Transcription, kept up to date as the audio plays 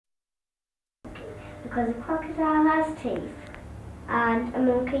because a crocodile has teeth and a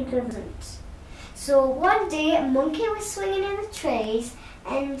monkey doesn't. So one day a monkey was swinging in the trees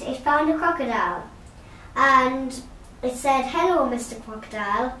and it found a crocodile, and it said, "Hello, Mr.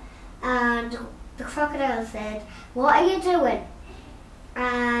 Crocodile," and the crocodile said, "What are you doing?"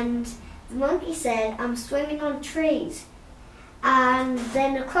 And the monkey said, "I'm swinging on trees." And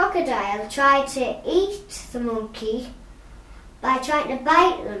then the crocodile tried to eat the monkey by trying to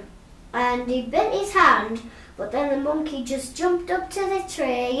bite him, and he bit his hand, but then the monkey just jumped up to the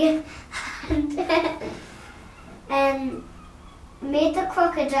tree and made the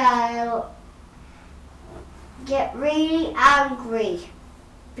crocodile get really angry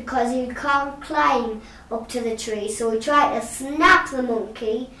because he can't climb up to the tree. So he tried to snap the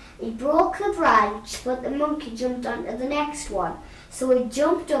monkey. He broke the branch, but the monkey jumped onto the next one. So he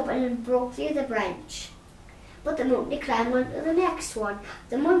jumped up and broke the other branch, but the monkey climbed onto the next one.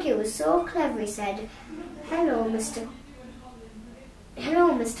 The monkey was so clever, he said, Hello, Mr.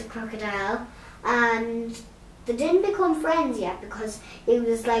 Crocodile," and they didn't become friends yet because he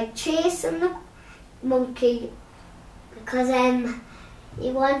was like chasing the monkey because he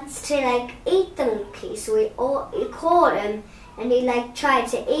wants to like eat the monkey. So he caught him and he like tried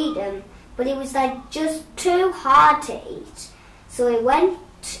to eat him, but he was like just too hard to eat. So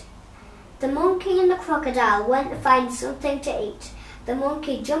the monkey and the crocodile went to find something to eat. The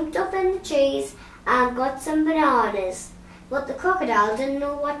monkey jumped up in the trees and got some bananas, but the crocodile didn't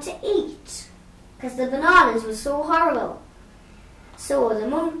know what to eat because the bananas were so horrible. So the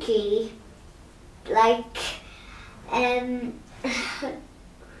monkey, let's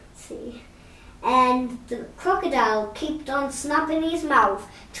see, and the crocodile kept on snapping his mouth,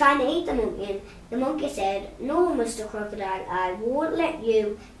 trying to eat the monkey. And the monkey said, "No, Mr. Crocodile, I won't let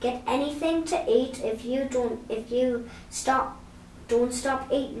you get anything to eat if you don't stop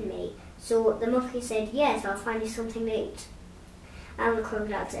eating me." So the monkey said, "Yes, I'll find you something to eat." And the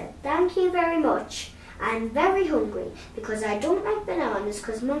crocodile said, "Thank you very much. I'm very hungry because I don't like bananas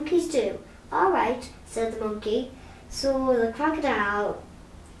because monkeys do." "All right," said the monkey. So the crocodile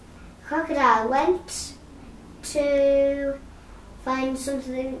went to find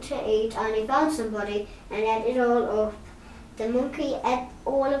something to eat, and he found somebody and ate it all up. The monkey ate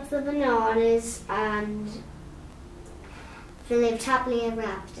all of the bananas and they lived happily ever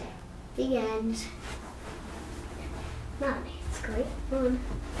after. The end. Mandy, it's great fun.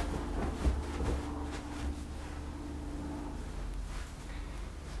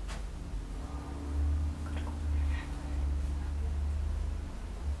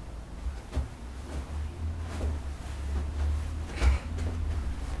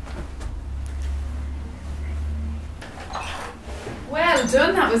 Well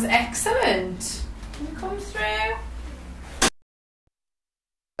done, that was excellent. Can you come through?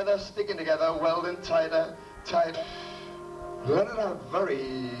 Sticking together, welding tighter, tight. Let it out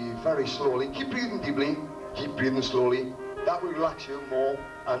very, very slowly. Keep breathing deeply, keep breathing slowly. That will relax you more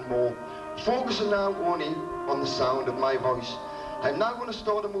and more. Focusing now only on the sound of my voice. I'm now going to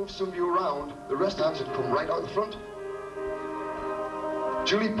start to move some of you around. The rest hands would come right out the front.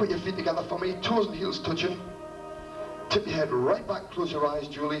 Julie, put your feet together for me, toes and heels touching. Tip your head right back, close your eyes,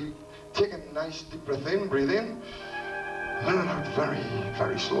 Julie. Take a nice deep breath in, breathe in. Let it out very,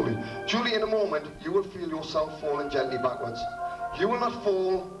 very slowly. Julie, in a moment, you will feel yourself falling gently backwards. You will not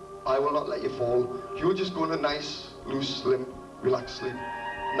fall, I will not let you fall. You'll just go in a nice, loose, limp, relaxed sleep.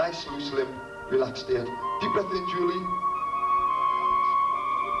 Nice, loose, limp, relaxed state. Deep breath in, Julie.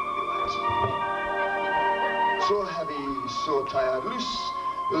 Relax. So heavy, so tired, loose,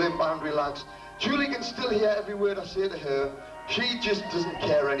 limp and relaxed. Julie can still hear every word I say to her. She just doesn't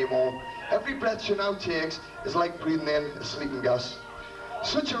care anymore. Every breath she now takes is like breathing in a sleeping gas.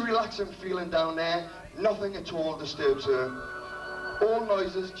 Such a relaxing feeling down there. Nothing at all disturbs her. All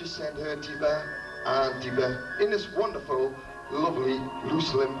noises just send her deeper and deeper in this wonderful, lovely,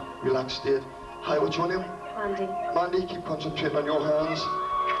 loose limb, relaxed state. Hi, what's your name? Mandy. Mandy, keep concentrating on your hands.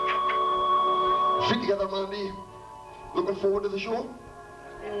 Feet together, Mandy. Looking forward to the show?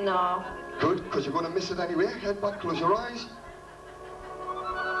 No. Good, because you're going to miss it anyway. Head back, close your eyes.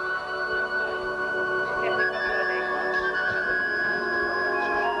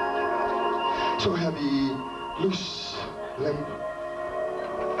 So heavy, loose, limp,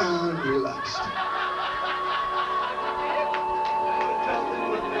 and relaxed.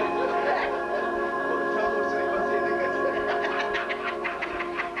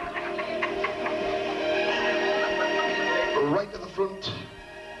 Right to the front.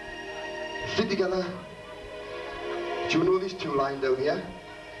 Feet together. Do you know these two lying down here?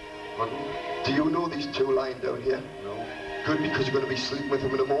 Pardon? Do you know these two lying down here? No. Good, because you're going to be sleeping with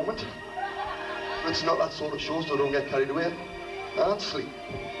them in a moment. It's not that sort of show, so don't get carried away. And sleep.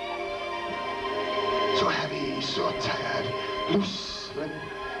 So heavy, so tired, loose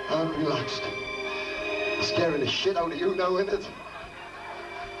and relaxed. Scaring the shit out of you now, isn't it?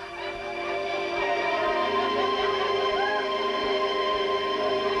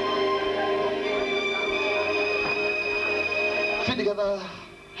 Feet together,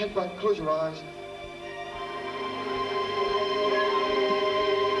 head back, close your eyes.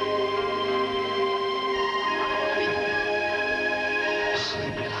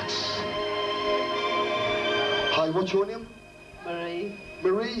 Sleep, relax. Hi, what's your name? Marie.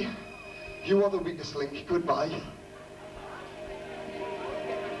 Marie, you are the weakest link. Goodbye.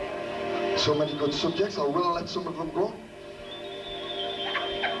 So many good subjects, I will let some of them go.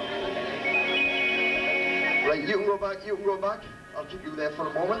 Right, you can go back, you can go back. I'll keep you there for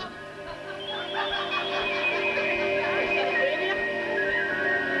a moment.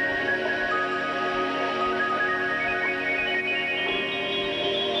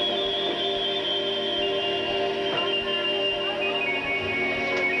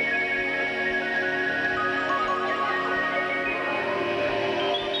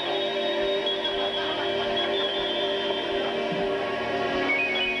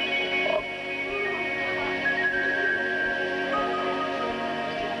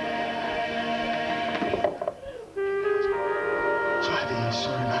 So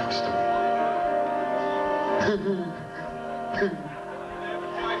relaxed.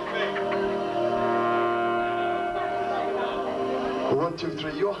 1, 2,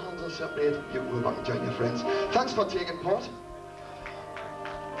 3. Your hands are separated. You will back and join your friends. Thanks for taking part.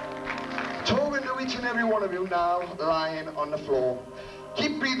 Talking to each and every one of you now, lying on the floor.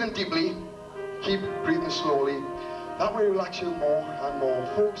 Keep breathing deeply. Keep breathing slowly. That will relax you more and more,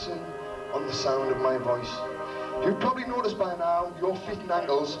 focusing on the sound of my voice. You've probably noticed by now your feet and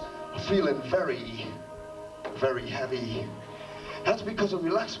ankles are feeling very, very heavy. That's because a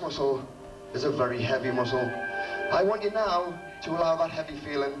relaxed muscle is a very heavy muscle. I want you now to allow that heavy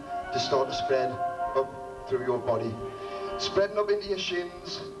feeling to start to spread up through your body. Spreading up into your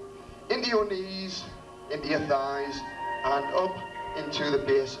shins, into your knees, into your thighs, and up into the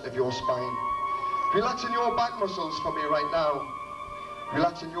base of your spine. Relaxing your back muscles for me right now.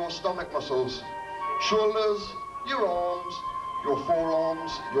 Relaxing your stomach muscles, shoulders, your arms, your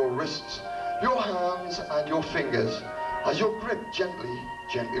forearms, your wrists, your hands and your fingers as your grip gently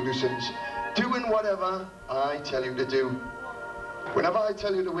loosens, doing whatever I tell you to do. Whenever I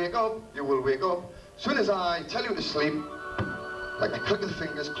tell you to wake up, you will wake up. As soon as I tell you to sleep, like a click of the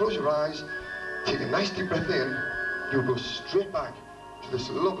fingers, close your eyes, take a nice deep breath in, you'll go straight back to this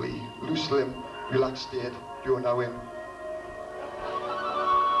lovely, loose limb, relaxed state you are now in.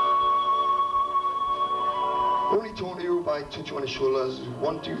 Only talking to you by touch on the shoulders.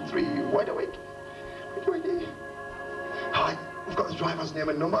 1, 2, 3, wide awake. Wide awake. Hi, we've got his driver's name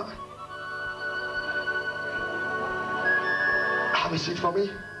and number. Have a seat for me.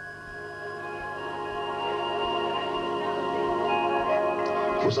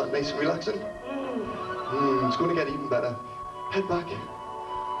 Was that nice and relaxing? It's going to get even better. Head back.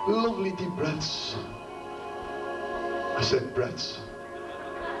 Lovely deep breaths. I said breaths.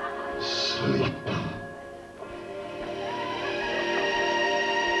 Sleep.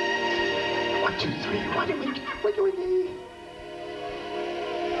 1, 2, 3, wide awake, wide awake.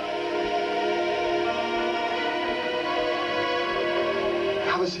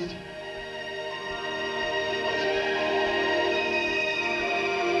 Have a seat.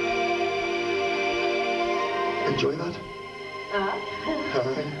 Enjoy that?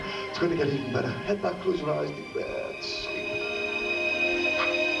 It's going to get even better. Head back, close your eyes, deep breaths, sleep.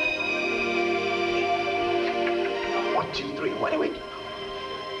 1, 2, 3, wide awake.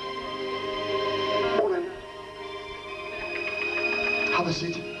 Have a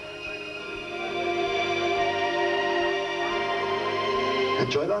seat.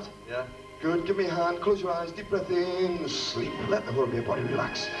 Enjoy that? Yeah. Good. Give me a hand. Close your eyes. Deep breath in. Sleep. Let the whole of your body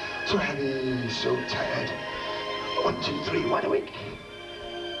relax. So heavy. So tired. 1, 2, 3. Wide awake.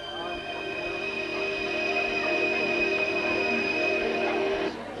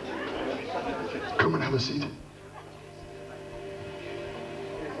 Come and have a seat.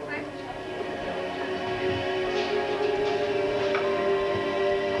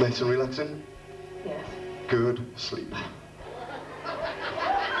 Nice and relaxing? Yes. Good. Sleep.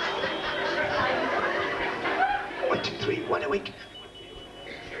 1, 2, 3, wide awake.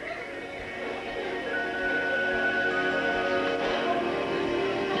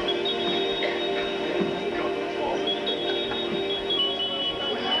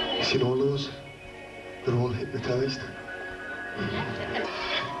 You seen all those? They're all hypnotized.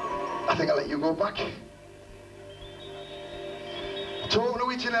 I think I'll let you go back. Talking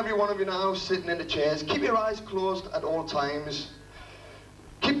to each and every one of you now, sitting in the chairs. Keep your eyes closed at all times.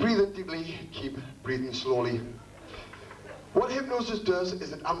 Keep breathing deeply, keep breathing slowly. What hypnosis does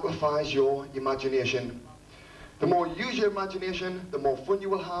is it amplifies your imagination. The more you use your imagination, the more fun you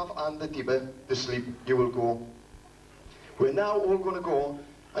will have and the deeper the sleep you will go. We're now all going to go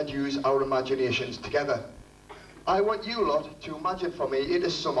and use our imaginations together. I want you lot to imagine for me it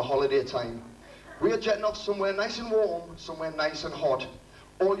is summer holiday time. We are jetting off somewhere nice and warm, somewhere nice and hot.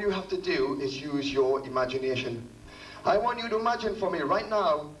 All you have to do is use your imagination. I want you to imagine for me right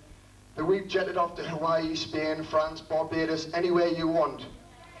now that we've jetted off to Hawaii, Spain, France, Barbados, anywhere you want.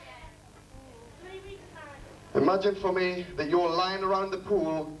 Imagine for me that you're lying around the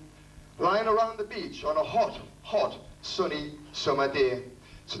pool, lying around the beach on a hot, hot, sunny summer day.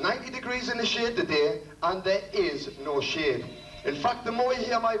 It's 90 degrees in the shade today, and there is no shade. In fact, the more you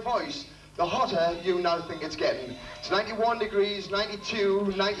hear my voice, the hotter you now think it's getting. It's 91 degrees,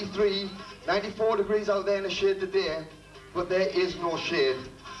 92, 93, 94 degrees out there in the shade today, but there is no shade.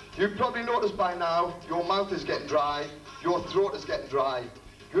 You've probably noticed by now, your mouth is getting dry, your throat is getting dry.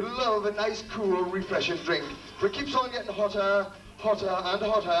 You love a nice, cool, refreshing drink, but it keeps on getting hotter, hotter and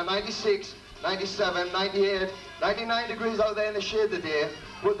hotter. 96, 97, 98, 99 degrees out there in the shade today,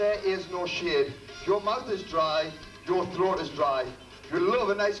 but there is no shade. Your mouth is dry, your throat is dry. You love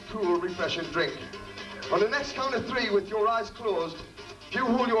a nice, cool, refreshing drink. On the next count of 3, with your eyes closed, if you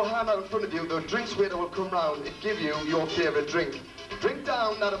hold your hand out in front of you, the drinks waiter will come round and give you your favourite drink. Drink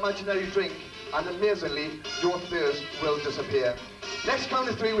down that imaginary drink, and amazingly, your thirst will disappear. Next count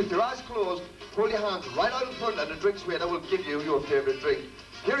of 3, with your eyes closed, hold your hands right out in front, and the drinks waiter will give you your favourite drink.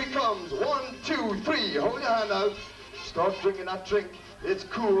 Here he comes. 1, 2, 3. Hold your hand out. Start drinking that drink. It's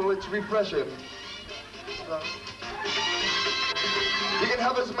cool, it's refreshing. You can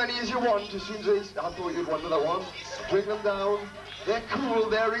have as many as you want as soon as I thought you'd want another one. Drink them down. They're cool,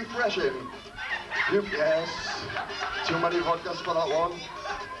 they're refreshing. Yes. Too many vodkas for that one.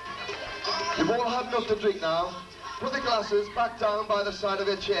 You've all had enough to drink now. Put the glasses back down by the side of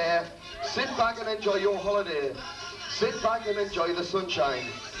your chair. Sit back and enjoy your holiday. Sit back and enjoy the sunshine.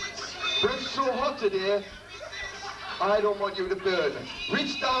 But it's so hot today, I don't want you to burn.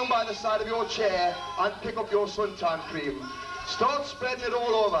 Reach down by the side of your chair and pick up your suntan cream. Start spreading it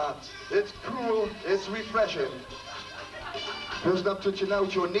all over. It's cool, it's refreshing. Doesn't have touching now,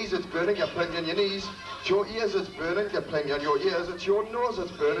 it's your knees it's burning, get plenty on your knees. It's your ears it's burning, get plenty on your ears. It's your nose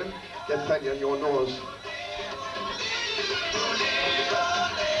it's burning, get plenty on your nose.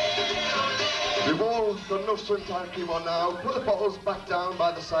 We've all got enough suntan cream on now. Put the bottles back down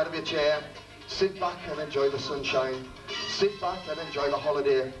by the side of your chair. Sit back and enjoy the sunshine. Sit back and enjoy the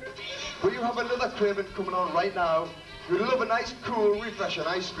holiday. But you have another craving coming on right now. You love a nice, cool, refreshing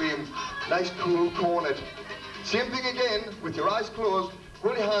ice cream. Nice, cool cornet. Same thing again, with your eyes closed.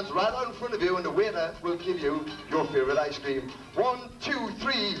 Hold your hands right out in front of you, and the waiter will give you your favourite ice cream. 1, 2,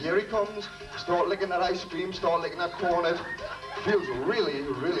 3, here he comes. Start licking that ice cream, start licking that cornet. Feels really,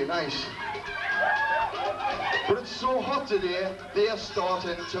 really nice. But it's so hot today, they are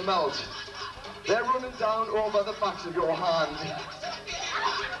starting to melt. They're running down over the backs of your hand.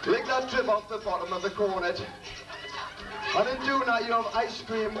 Lick that drip off the bottom of the cornet. And in doing that, you have ice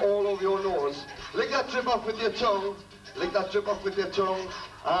cream all over your nose. Lick that drip off with your tongue. Lick that drip off with your tongue.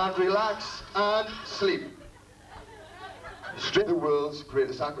 And relax and sleep. Straight the world's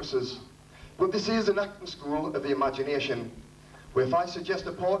greatest actresses. But this is an acting school of the imagination, where if I suggest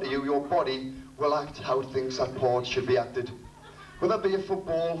a part to you, your body will act how it thinks that part should be acted. Whether it be a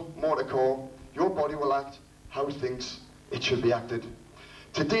football, motor car, your body will act how it thinks it should be acted.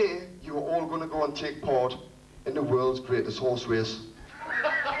 Today, you are all going to go and take part in the world's greatest horse race.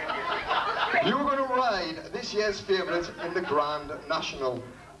 You're going to ride this year's favourite in the Grand National.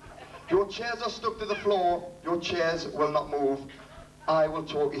 Your chairs are stuck to the floor, your chairs will not move. I will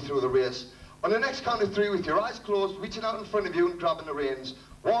talk you through the race. On the next count of 3, with your eyes closed, reaching out in front of you and grabbing the reins.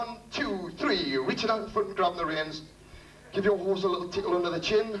 1, 2, 3, reaching out in front and grabbing the reins. Give your horse a little tickle under the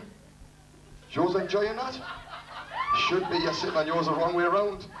chin. Is yours enjoying that? Should be, you're sitting on yours the wrong way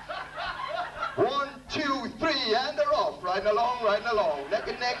around. 1, 2, 3, and they're off. Riding along, neck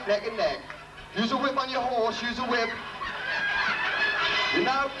and neck, neck and neck. Use a whip on your horse, use a whip. You're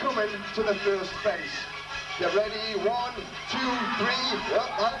now coming to the first fence. Get ready, 1, 2, 3,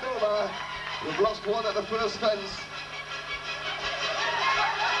 up and over. You've lost one at the first fence.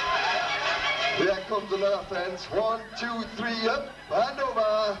 Here comes another fence. 1, 2, 3, up and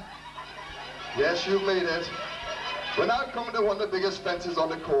over. Yes, you've made it. We're now coming to one of the biggest fences on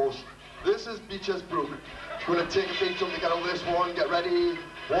the course. This is Beecher's Brook. It's going to take a big jump to get over this one. Get ready.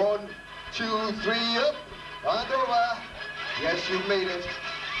 1, 2, 3, up and over. Yes, you've made it.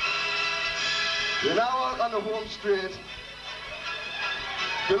 You're now out on the home straight.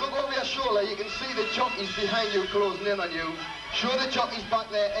 If you look over your shoulder, you can see the jockeys behind you closing in on you. Show the jockeys back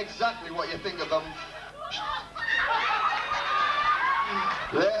there exactly what you think of them.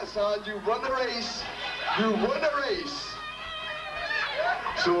 Yes, and you run the race. You run the race.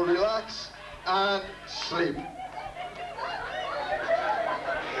 So relax and sleep.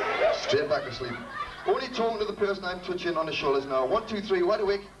 Straight back to sleep. Only talking to the person I'm touching on the shoulders now. 1, 2, 3, wide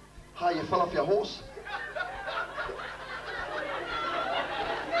awake. Hi, you fell off your horse.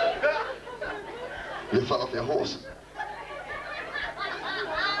 You fell off your horse.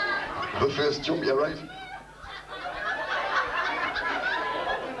 The first jump, you're right.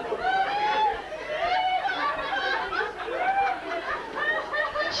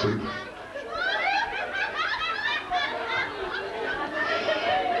 Sleep.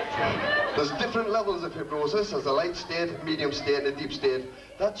 There's different levels of hypnosis. There's a light state, medium state, and a deep state.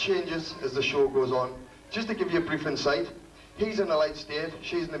 That changes as the show goes on. Just to give you a brief insight, he's in a light state,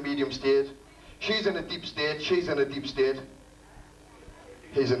 she's in a medium state, she's in a deep state, she's in a deep state.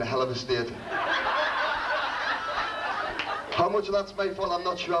 He's in a hell of a state. How much of that's my fault, I'm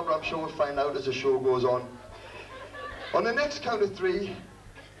not sure, but I'm sure we'll find out as the show goes on. On the next count of 3,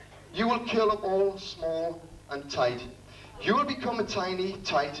 you will curl up all small and tight. You will become a tiny,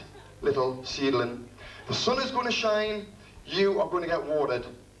 tight, little seedling. The sun is going to shine, you are going to get watered.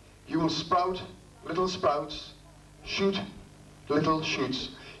 You will sprout little sprouts, shoot little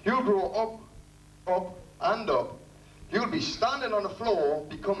shoots. You'll grow up, up and up. You'll be standing on the floor,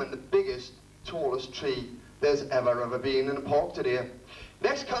 becoming the biggest, tallest tree there's ever been in a park today.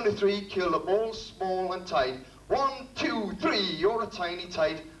 Next count of 3, curl up all small and tight. 1, 2, 3, you're a tiny,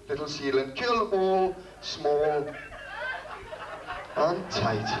 tight, little seedling. Curl up all small and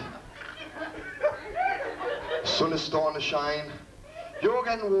tight. Sun is starting to shine. You're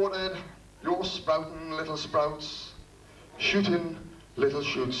getting watered. You're sprouting little sprouts, shooting little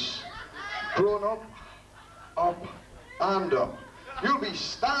shoots. Growing up, up and up. You'll be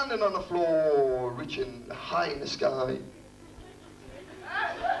standing on the floor, reaching high in the sky.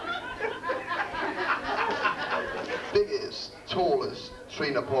 Biggest, tallest tree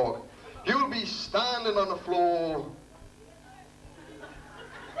in the park. You'll be standing on the floor,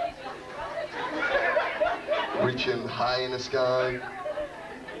 reaching high in the sky.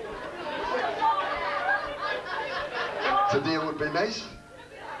 Today would be nice.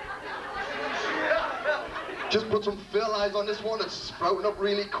 Just put some fertilizer on this one, it's sprouting up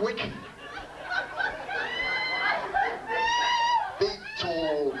really quick. Big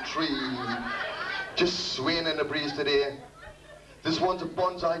tall tree, just swaying in the breeze today. This one's a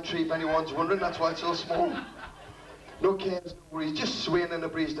bonsai tree if anyone's wondering, that's why it's so small. No cares, no worries, just swaying in the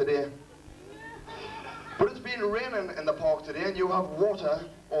breeze today. But it's been raining in the park today and you have water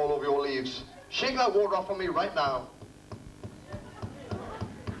all over your leaves. Shake that water off of me right now.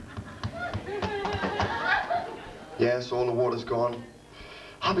 Yes, all the water's gone.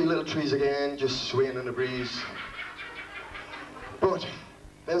 Happy little trees again, just swaying in the breeze. But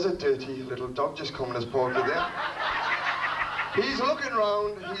there's a dirty little dog just coming as park today. He's looking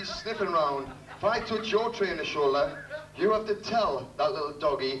round, he's sniffing round. If I touch your tree in the shoulder, you have to tell that little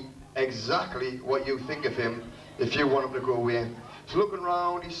doggy exactly what you think of him if you want him to go away. He's looking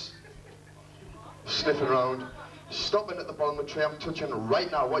round, he's sniffing round, stopping at the bottom of the tree. I'm touching right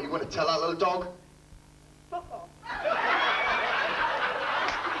now. What are you going to tell that little dog?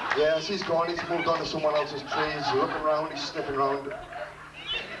 Yes, he's gone, he's moved on to someone else's tree. He's looking around, he's sniffing around.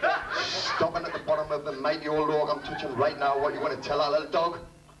 Stopping at the bottom of the mighty old oak. I'm touching right now. What you want to tell that little dog?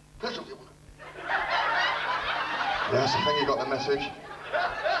 Yes, I think you got the message.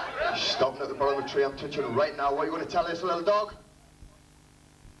 He's stopping at the bottom of the tree. I'm touching right now. What you want to tell this little dog?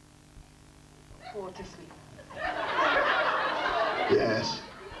 Go to sleep. Yes.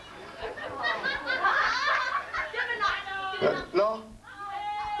 No?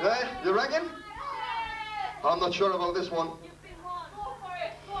 Hey, you reckon? I'm not sure about this one.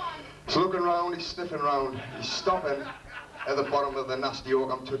 He's looking round, he's sniffing round, he's stopping at the bottom of the nasty oak.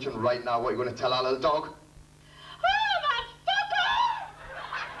 I'm touching right now. What are you going to tell our little dog?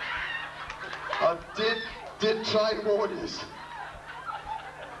 I did try to warn you.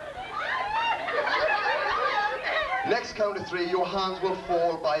 Next count of 3, your hands will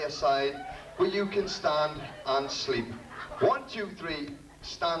fall by your side, but you can stand and sleep. 1, 2, 3,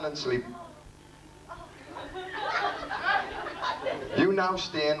 stand and sleep. You now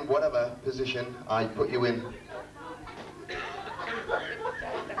stay in whatever position I put you in.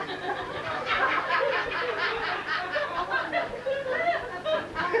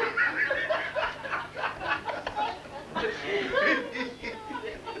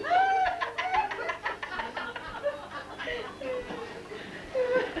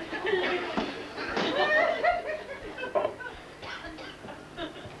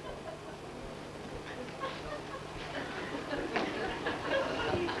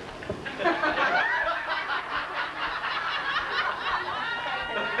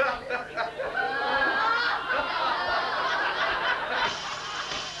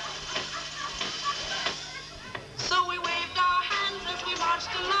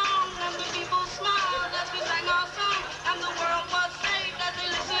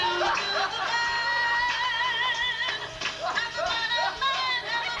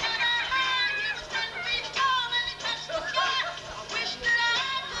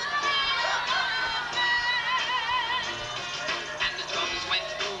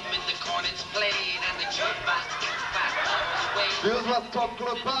 Middlesbrough Top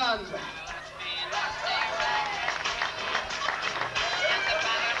Club Band.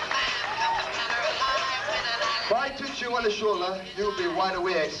 If I touch you on the shoulder, you'll be wide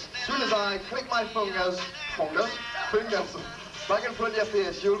awake. As soon as I click my fingers back in front of your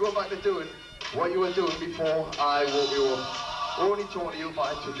face, you'll go back to doing what you were doing before I woke you up. Only talking to you if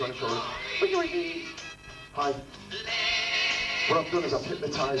I touch you on the shoulder. Hi. What I've done is I've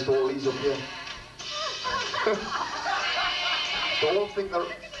hypnotised all these up here. They all think they're...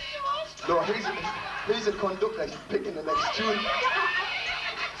 No, he's a conductor, he's picking the next tune.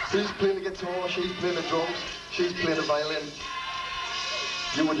 He's playing the guitar, she's playing the drums, she's playing the violin.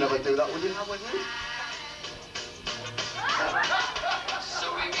 You would never do that, would you? I wouldn't.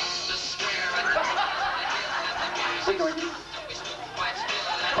 So we reached the square and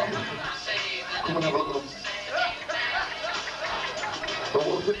Come and have a look at them. They're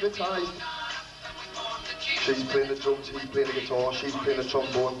all hypnotised. She's playing the drums, he's playing the guitar, she's playing the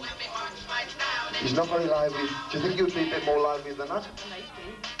trombone. He's not very lively. Do you think you'd be a bit more lively than that?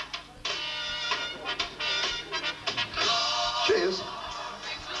 Cheers.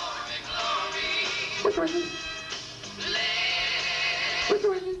 What do I do? What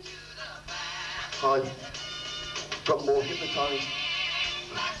do I do? Hi. Got more hypnotised.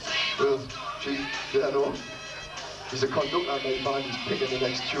 Well, yeah, no. He's a conductor in the band, he's picking the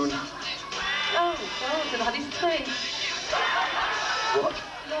next tune. Oh, God, and had his tea. What?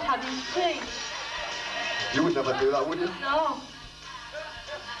 No, had his tea. You would never do that, would you? No.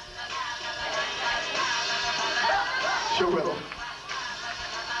 Sure will.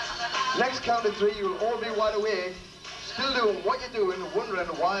 Next count of 3, you'll all be wide awake, still doing what you're doing, wondering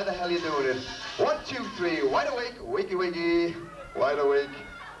why the hell you're doing it. 1, 2, 3, wide awake, wakey wakey, wide awake.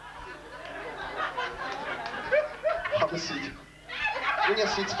 Have a seat. Bring your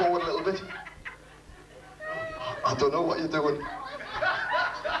seats forward a little bit. I don't know what you're doing.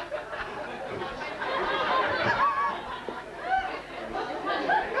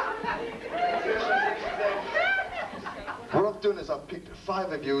 What I've done is I've picked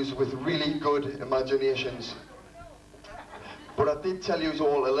 5 of yous with really good imaginations. But I did tell yous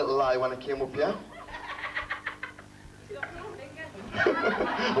all a little lie when I came up here.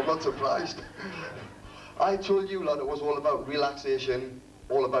 I'm not surprised. I told you lot it was all about relaxation,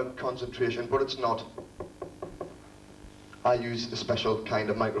 all about concentration, but it's not. I use a special kind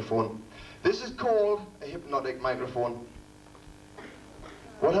of microphone. This is called a hypnotic microphone.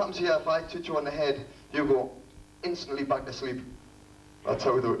 What happens here, if I touch you on the head, you go instantly back to sleep. That's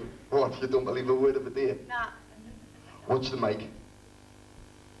how we do it. What, you don't believe a word of it, do you? Nah. Watch the mic.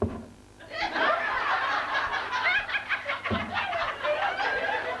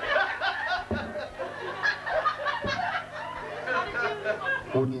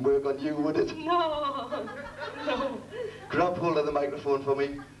 Wouldn't work on you, would it? No. No. Grab hold of the microphone for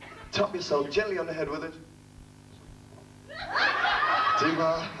me. Tap yourself gently on the head with it.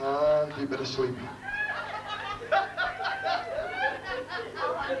 Deeper and deeper to sleep.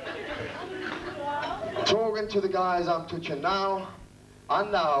 Talking to the guys I'm touching now,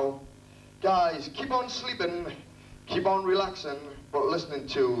 and now. Guys, keep on sleeping, keep on relaxing, but listening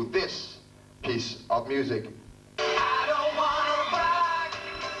to this piece of music. I don't wanna rock,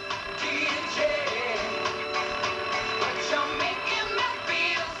 DJ, but you're making me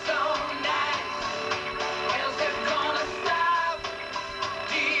feel so nice. Else it's gonna stop,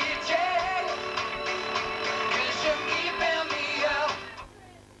 DJ, 'cause you're keeping me up.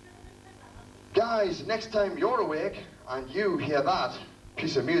 Guys, next time you're awake and you hear that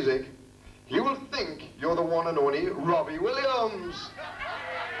piece of music, you will think you're the one and only Robbie Williams.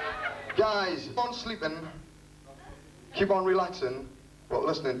 Guys, keep on sleeping, keep on relaxing, but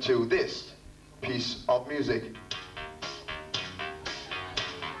listening to this piece of music.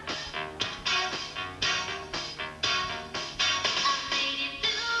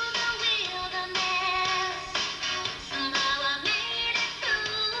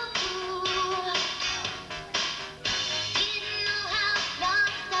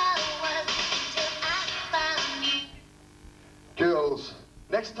 Girls,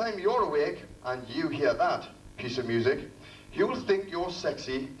 next time you're awake and you hear that piece of music, you'll think you're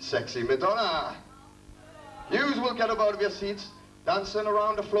sexy, sexy Madonna. Yous will get up out of your seats, dancing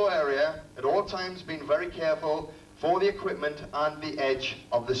around the floor area, at all times being very careful for the equipment and the edge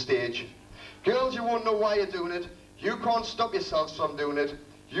of the stage. Girls, you won't know why you're doing it. You can't stop yourselves from doing it.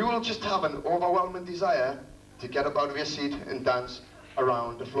 You will just have an overwhelming desire to get up out of your seat and dance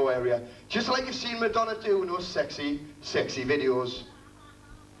around the floor area, just like you've seen Madonna do in those sexy, sexy videos.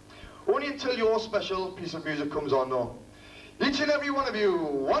 Only until your special piece of music comes on though. Each and every one of you,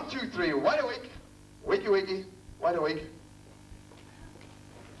 1, 2, 3, wide awake, wakey wakey, wide awake.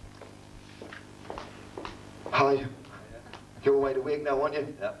 Hi. You're wide awake now, aren't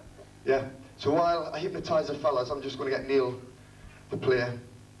you? Yeah. Yeah. So while I hypnotise the fellas, I'm just going to get Neil to play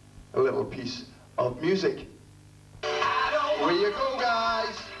a little piece of music. Where you go,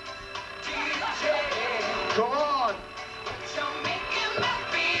 guys? Come on!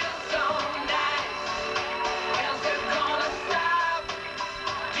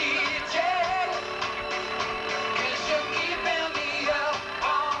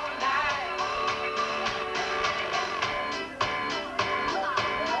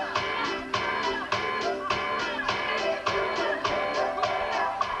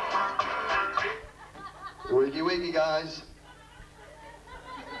 Wiggy wiggy, guys.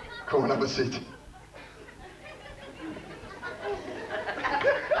 Come on, have a seat.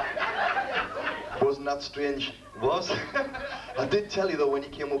 Wasn't that strange? Was? I did tell you though, when you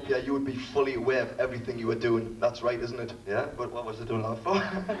came up here, you would be fully aware of everything you were doing. That's right, isn't it? Yeah, but what was I doing that for?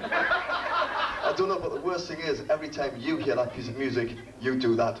 I don't know, but the worst thing is, every time you hear that piece of music, you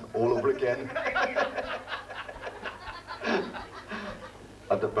do that all over again.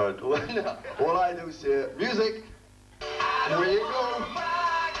 At the bird. All I do is say, music, where you go.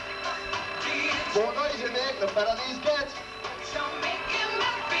 The more noise you make, the better these get.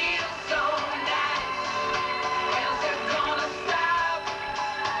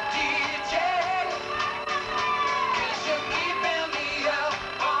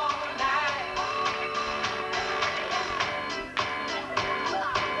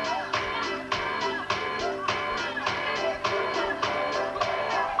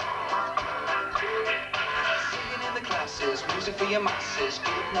 Music for your masses,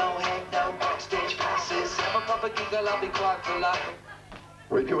 good, no head, no backstage passes. Have a proper giggle, I'll be quiet for life.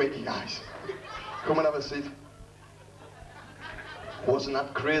 Wakey wakey, guys. Come and have a seat. Wasn't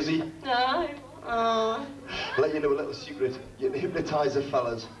that crazy? No. Let you know a little secret. You can hypnotise the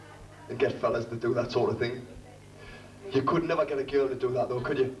fellas and get fellas to do that sort of thing. You could never get a girl to do that though,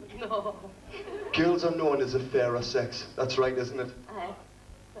 could you? No. Girls are known as the fairer sex. That's right, isn't it?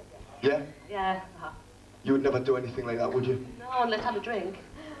 Yeah? Yeah. You would never do anything like that, would you? No, let's have a drink.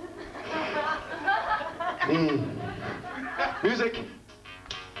 Music.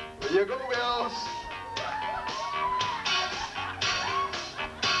 Here you go, girls.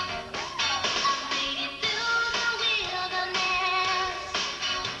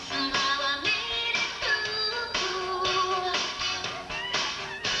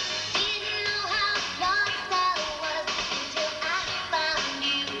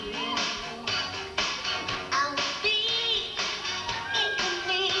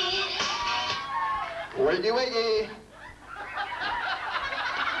 Wiggy wiggy.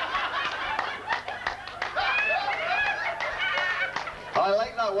 I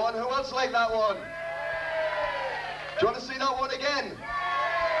like that one. Who else like that one? Do you want to see that one again?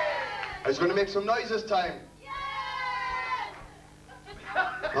 I was going to make some noise this time.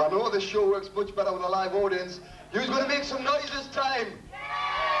 I know this show works much better with a live audience. Who's going to make some noise this time?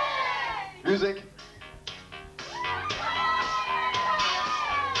 Music.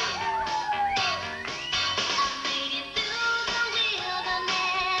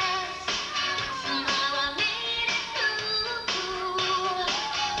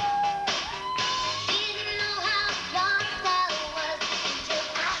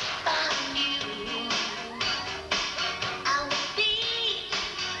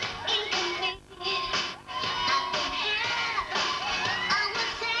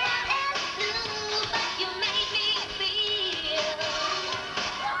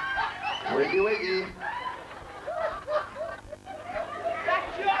 Wiggy wiggy.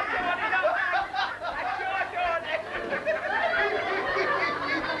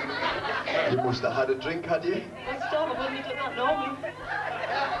 You must have had a drink, had you? Stop, I wouldn't have known me.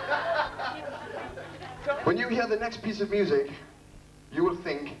 When you hear the next piece of music, you will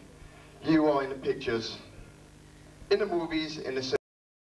think you are in the pictures, in the movies, in the